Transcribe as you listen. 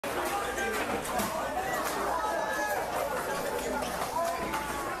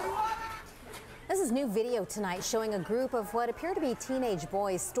is new video tonight showing a group of what appear to be teenage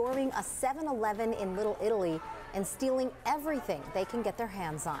boys storming a 7-Eleven in Little Italy and stealing everything they can get their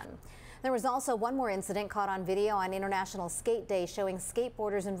hands on. There was also one more incident caught on video on International Skate Day showing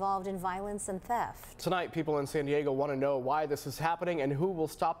skateboarders involved in violence and theft. Tonight, people in San Diego want to know why this is happening and who will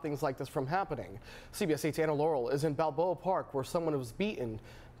stop things like this from happening. CBS 8's Anna Laurel is in Balboa Park where someone was beaten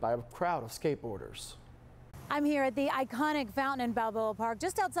by a crowd of skateboarders. I'm here at the iconic fountain in Balboa Park,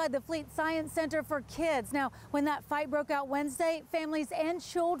 just outside the Fleet Science Center for Kids. Now, when that fight broke out Wednesday, families and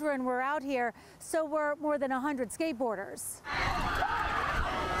children were out here. So were more than 100 skateboarders.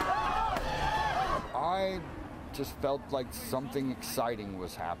 I just felt like something exciting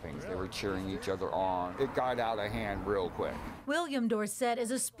was happening. They were cheering each other on. It got out of hand real quick. William Dorsett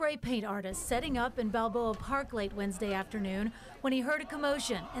is a spray paint artist setting up in Balboa Park late Wednesday afternoon when he heard a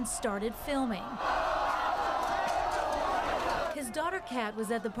commotion and started filming. His daughter Kat was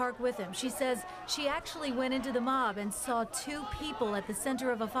at the park with him. She says she actually went into the mob and saw two people at the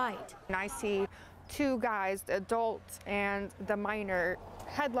center of a fight. And I see two guys, the adult and the minor,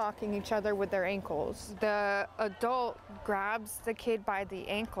 headlocking each other with their ankles. The adult grabs the kid by the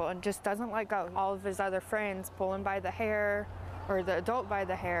ankle and just doesn't let go. All of his other friends pull him by the hair, or the adult by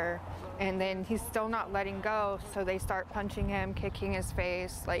the hair, and then he's still not letting go, so they start punching him, kicking his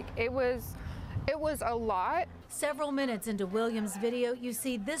face. Like, it was a lot. Several minutes into William's video, you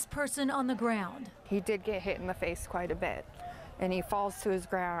see this person on the ground. He did get hit in the face quite a bit, and he falls to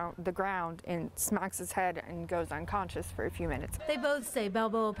the ground and smacks his head and goes unconscious for a few minutes. They both say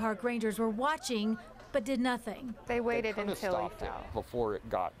Balboa Park Rangers were watching but did nothing. They waited They until he stopped fell. it before it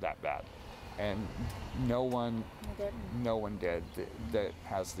got that bad, and no one did that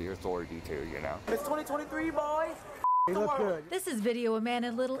has the authority to, you know. It's 2023, boys. You look good. This is video a man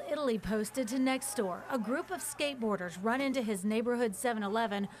in Little Italy posted to Nextdoor. A group of skateboarders run into his neighborhood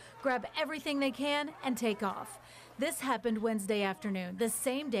 7-Eleven, grab everything they can, and take off. This happened Wednesday afternoon, the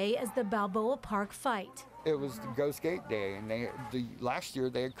same day as the Balboa Park fight. It was the Go Skate Day, and last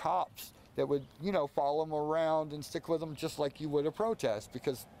year they had cops that would, follow them around and stick with them just like you would a protest,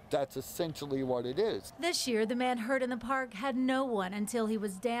 because that's essentially what it is. This year, the man hurt in the park had no one until he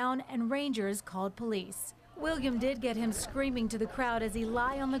was down and rangers called police. William did get him screaming to the crowd as he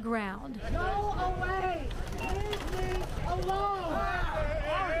lay on the ground. Go away! Leave me alone!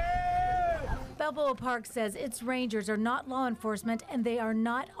 Balboa Park says its rangers are not law enforcement and they are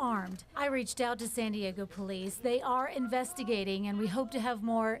not armed. I reached out to San Diego police. They are investigating and we hope to have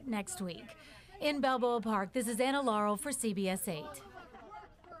more next week. In Balboa Park, this is Anna Laurel for CBS 8.